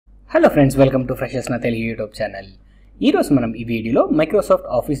Hello friends, welcome to freshers నా Telugu YouTube channel. ఈరోజు మనం ఈ వీడియోలో మైక్రోసాఫ్ట్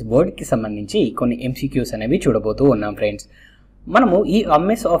ఆఫీస్ వర్డ్కి సంబంధించి కొన్ని MCQs అనేవి చూడబోతూ ఉన్నాం ఫ్రెండ్స్. మనము ఈ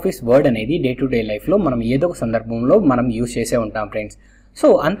MS ఆఫీస్ వర్డ్ అనేది డే టు డే లైఫ్లో మనం ఏదో ఒక సందర్భంలో మనం యూజ్ చేసే ఉంటాం ఫ్రెండ్స్. సో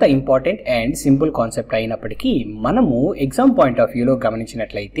అంత ఇంపార్టెంట్ అండ్ సింపుల్ కాన్సెప్ట్ అయినప్పటికీ మనము ఎగ్జామ్ పాయింట్ ఆఫ్ వ్యూలో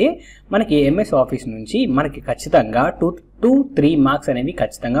గమనించినట్లయితే మనకి MS ఆఫీస్ నుంచి మనకి ఖచ్చితంగా 2-3 మార్క్స్ అనేవి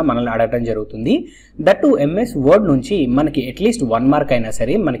ఖచ్చితంగా మనల్ని అడగడం జరుగుతుంది. దట్టు MS వర్డ్ నుంచి మనకి అట్లీస్ట్ 1 మార్క్ అయినా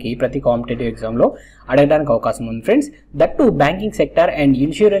సరే మనకి ప్రతి కాంపిటేటివ్ ఎగ్జామ్లో అడగడానికి అవకాశం ఉంది friends. That banking sector and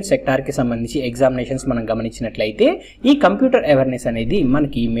insurance సెక్టార్కి సంబంధించి ఎగ్జామినేషన్స్ మనం గమనించినట్లయితే ఈ కంప్యూటర్ అవేర్నెస్ అనేది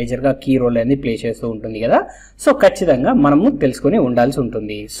మనకి మేజర్గా కీ రోల్ అనేది ప్లే చేస్తూ ఉంటుంది కదా. సో ఖచ్చితంగా మనము తెలుసుకొని ఉండాల్సి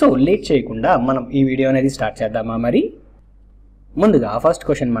ఉంటుంది. సో లేట్ చేయకుండా మనం ఈ వీడియో అనేది స్టార్ట్ చేద్దామా మరి. ముందుగా ఫస్ట్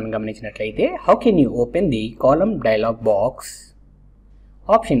క్వశ్చన్ మనం గమనించినట్లయితే, how can you open the column dialogue box?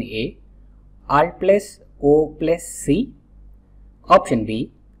 Option A Alt plus O plus C, option B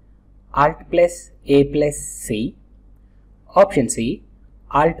Alt plus A plus C, option C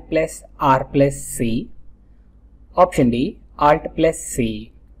Alt plus R plus C, option D Alt plus C.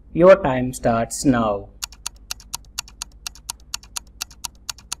 Your time starts now.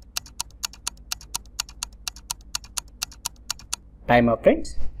 Time up friends.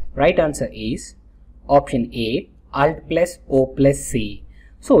 Right answer is option A Alt plus O plus C.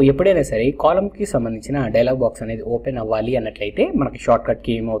 So ఎప్పుడైనా సరే కాలమ్కి సంబంధించిన dialogue box అనేది open అవ్వాలి అన్నట్లయితే మనకి short cut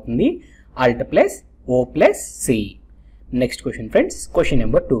key ఏమవుతుంది? Alt plus O plus C. Next question friends, question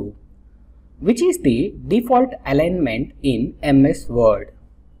number 2. Which is the default alignment in MS word?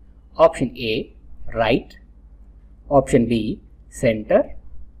 Option A right, option B centre,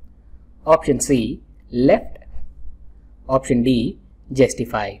 option C left, option D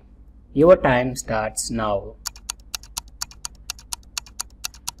justify. Your time starts now.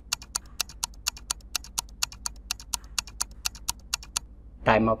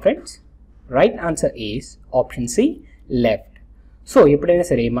 Time up friends. Right answer is option C left. So ఎప్పుడైనా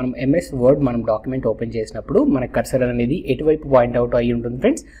సరే మనం MS word మనం document open చేసినప్పుడు మన cursor అనేది ఎటువైపు point out అయ్యి ఉంటుంది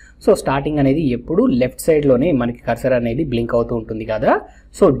ఫ్రెండ్స్. సో స్టార్టింగ్ అనేది ఎప్పుడు లెఫ్ట్ సైడ్లోనే మనకి కర్సర్ అనేది బ్లింక్ అవుతూ ఉంటుంది కదా.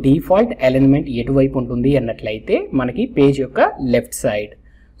 సో డిఫాల్ట్ అలైన్మెంట్ ఎటువైపు ఉంటుంది అన్నట్లయితే మనకి పేజ్ యొక్క లెఫ్ట్ సైడ్.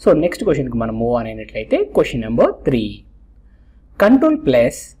 సో నెక్స్ట్ క్వశ్చన్కి మనం మూవ్ అయినట్లయితే question number 3. Ctrl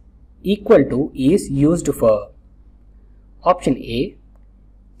plus equal to is used for? Option A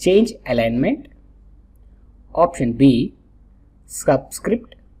change alignment, option B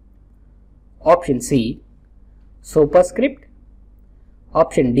subscript, option C సూపర్స్క్రిప్ట్,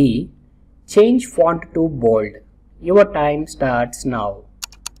 option D change font to bold. Your time starts now.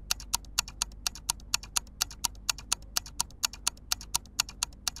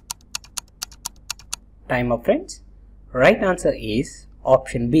 Time up friends. Right answer is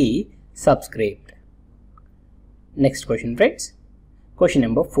option B subscript. Next question friends. Question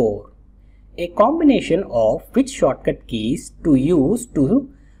number 4. A combination of which shortcut keys to use to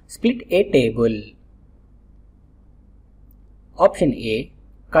split a table? Option A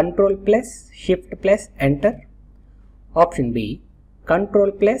Ctrl plus Shift plus Enter, option B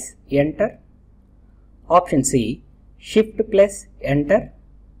Ctrl plus Enter, option C Shift plus Enter,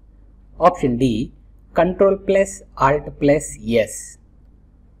 option D Ctrl plus Alt plus yes.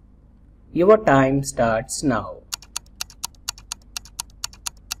 Your time starts now.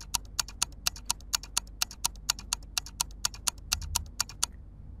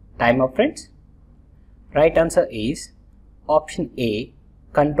 Time up friends. Right answer is option A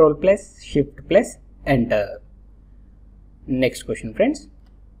Ctrl plus Shift plus Enter. Next question friends.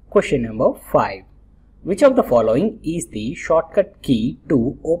 Question number 5. Which of the following is the shortcut key to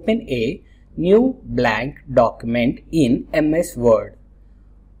open a new blank document in MS Word?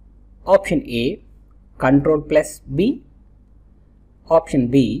 Option A Ctrl plus B, option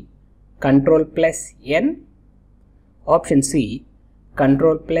B Ctrl plus N, option C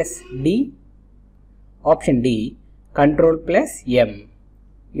Ctrl plus D, option D Ctrl plus M.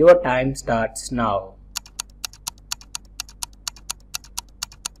 Your time starts now.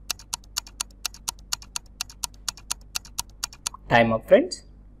 Time up friends.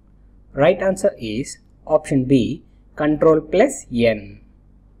 Right answer is option B Ctrl plus N.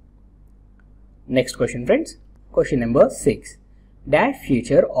 Next question friends. Question number 6. Dash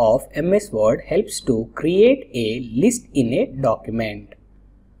feature of MS Word helps to create a list in a document.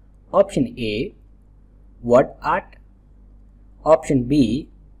 Option A word art, option B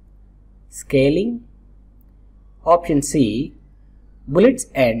scaling, option C bullets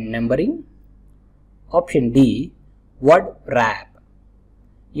and numbering, option D word wrap.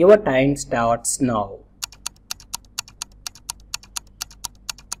 Your time starts now.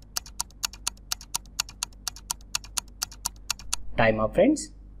 Time up friends.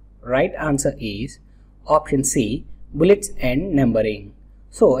 Right answer is option C, bullets and numbering.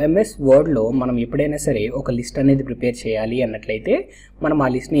 So MS వర్డ్లో మనం ఎప్పుడైనా సరే ఒక list అనేది prepare చేయాలి అన్నట్లయితే మనం ఆ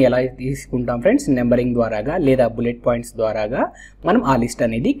లిస్ట్ని ఎలా తీసుకుంటాం ఫ్రెండ్స్, నెంబరింగ్ ద్వారాగా లేదా బుల్లెట్ పాయింట్స్ ద్వారాగా మనం ఆ లిస్ట్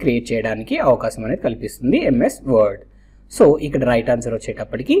అనేది క్రియేట్ చేయడానికి అవకాశం అనేది కల్పిస్తుంది ఎంఎస్ వర్డ్. సో ఇక్కడ రైట్ ఆన్సర్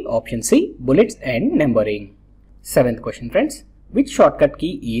వచ్చేటప్పటికి option C, bullets and numbering. 7th question friends, which shortcut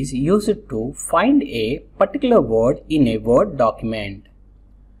key is used to find a particular word in a Word document?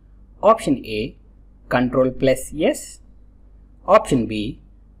 Option A, Ctrl plus S. Option B,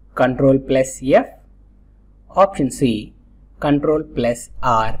 Ctrl plus F. Option C, Ctrl plus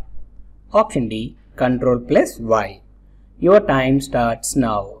R. Option D, Ctrl plus Y. Your time starts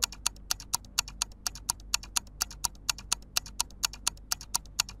now.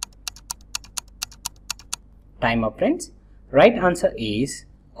 Time up friends. Right answer is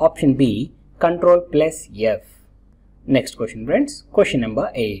option B, Ctrl plus F. Next question friends, question number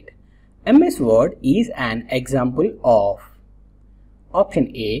 8. MS Word is an example of option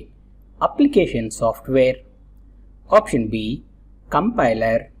A, application software. Option B,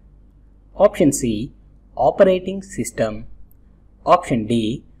 compiler. Option C, operating system. Option D,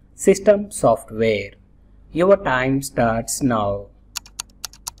 system software. Your time starts now.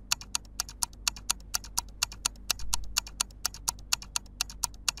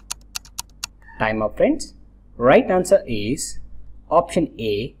 Time up friends. Right answer is option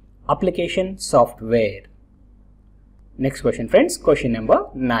A, application software. Next question friends, question number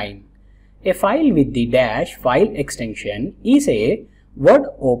 9. A file with the dash file extension is a Word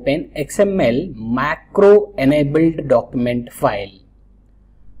Open XML macro enabled document file.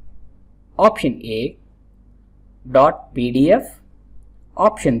 Option A, .pdf.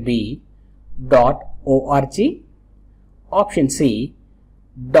 Option B, .org. Option C,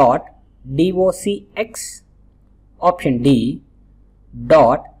 .docx. Option D,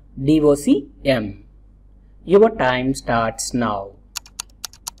 .docm. Your time starts now.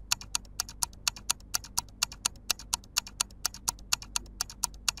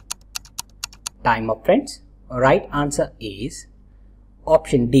 Time up friends. Right answer is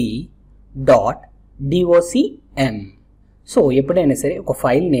option D, .docm. So ఎప్పుడైనా సరే ఒక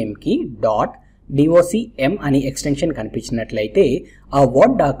file నేమ్కి .docm అని extension కనిపించినట్లయితే ఆ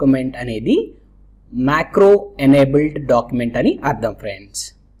word document అనేది macro enabled document అని అర్థం friends.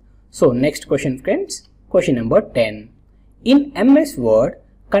 So next question friends, question number 10. In MS Word,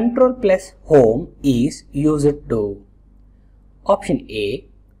 Ctrl plus Home is used to option A,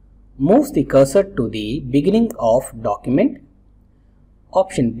 moves the cursor to the beginning of document.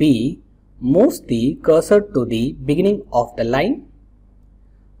 Option B, moves the cursor to the beginning of the line.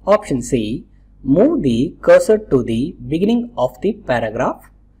 Option C, move the cursor to the beginning of the paragraph.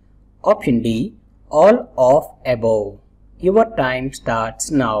 Option D, all of above. Your time starts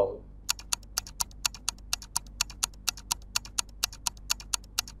now.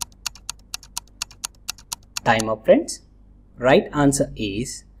 Time up friends. Right answer is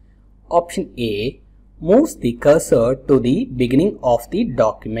option A, moves the cursor to the beginning of the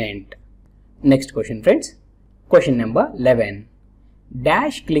document. Next question friends, question number 11.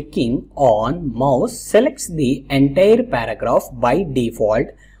 Dash clicking on mouse selects the entire paragraph by default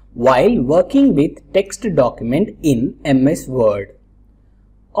while working with text document in MS Word.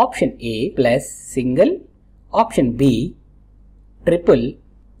 Option A, plus single. Option B, triple.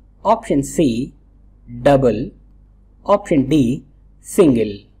 Option C, double. Option D,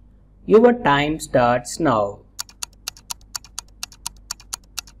 single. Your time starts now.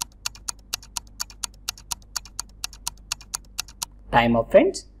 Time up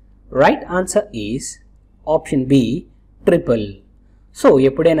friends. Right answer is option B, triple. So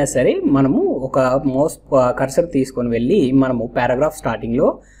ఎప్పుడైనా సరే మనము ఒక mouse cursor తీసుకొని వెళ్ళి మనము paragraph స్టార్టింగ్లో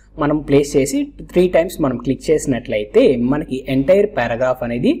మనం place చేసి 3 times మనం క్లిక్ చేసినట్లయితే మనకి ఎంటైర్ పారాగ్రాఫ్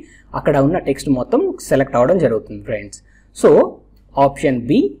అనేది అక్కడ ఉన్న టెక్స్ట్ మొత్తం సెలెక్ట్ అవ్వడం జరుగుతుంది friends. So option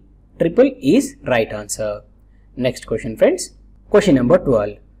B, triple is right answer. Next question friends, question number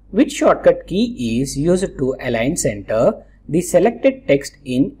 12. Which shortcut key is used to align centre the selected text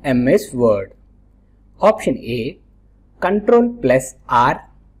in MS Word? Option A, Ctrl plus R.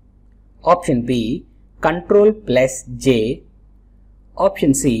 Option B, Ctrl plus J.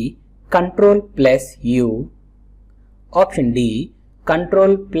 Option C, Ctrl plus U. Option D,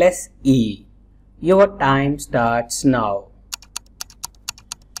 Ctrl plus E. Your time starts now.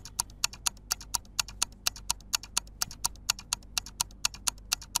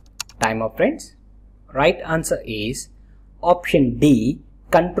 Time up friends. Right answer is option D,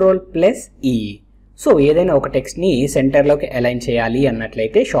 Ctrl plus E. So ఏదైనా ఒక టెక్స్ట్ని సెంటర్లోకి align చేయాలి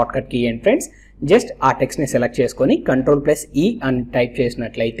అన్నట్లయితే shortcut key and friends just ఆ టెక్స్ట్ని select చేసుకొని Ctrl+E అని type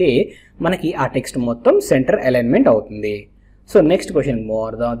చేసినట్లయితే మనకి ఆ టెక్స్ట్ మొత్తం సెంటర్ అలైన్మెంట్ అవుతుంది. సో నెక్స్ట్ క్వశ్చన్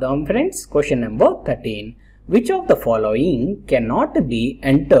మూవ్ అవుదాం friends. Question number 13. Which of the following cannot be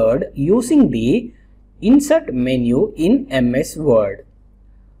entered using the insert menu in MS Word?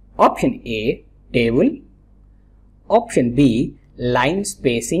 Option A, table. Option B, line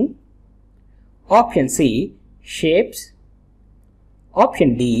spacing. Option C, shapes. Option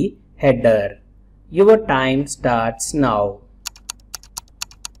D, header. Your time starts now.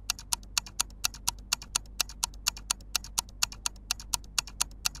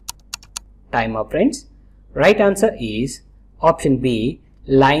 Time up friends. Right answer is option B,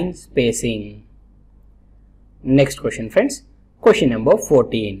 line spacing. Next question friends. Question number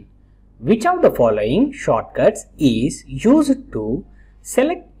 14. Which of the following shortcuts is used to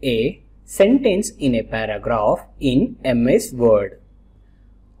select a sentence in a paragraph in MS Word?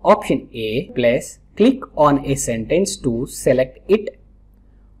 Option A, plus click on a sentence to select it.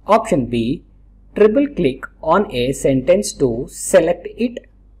 Option B, triple click on a sentence to select it.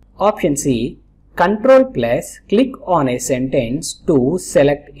 Option C, Ctrl plus click on a sentence to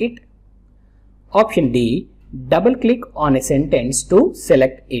select it. Option D, double click on a sentence to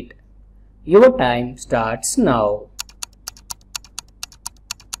select it. Your time starts now.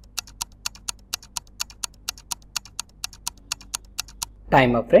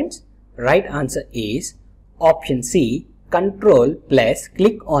 Time up friends. Right answer is option C, Ctrl plus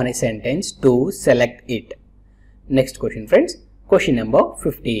click on a sentence to select it. Next question friends. Question number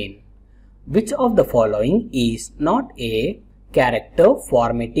 15. Which of the following is not a character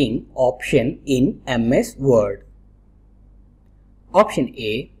formatting option in MS Word? Option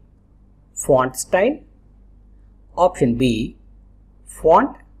A, font style. Option B,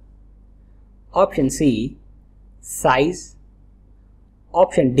 font. Option C, size.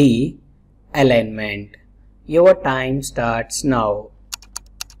 Option D, alignment. Your time starts now.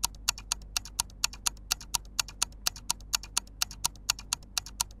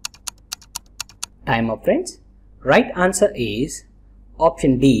 Time up friends. Right answer is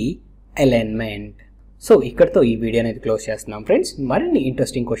option D, alignment. So ఇక్కడతో ఈ video అనేది close చేస్తున్నాం friends. మరిన్ని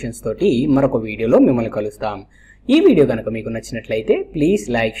interesting questions తోటి మరొక వీడియోలో మిమ్మల్ని కలుస్తాం. ఈ వీడియో కనుక మీకు నచ్చినట్లయితే please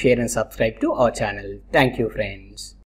like, share and subscribe to our channel. Thank you friends.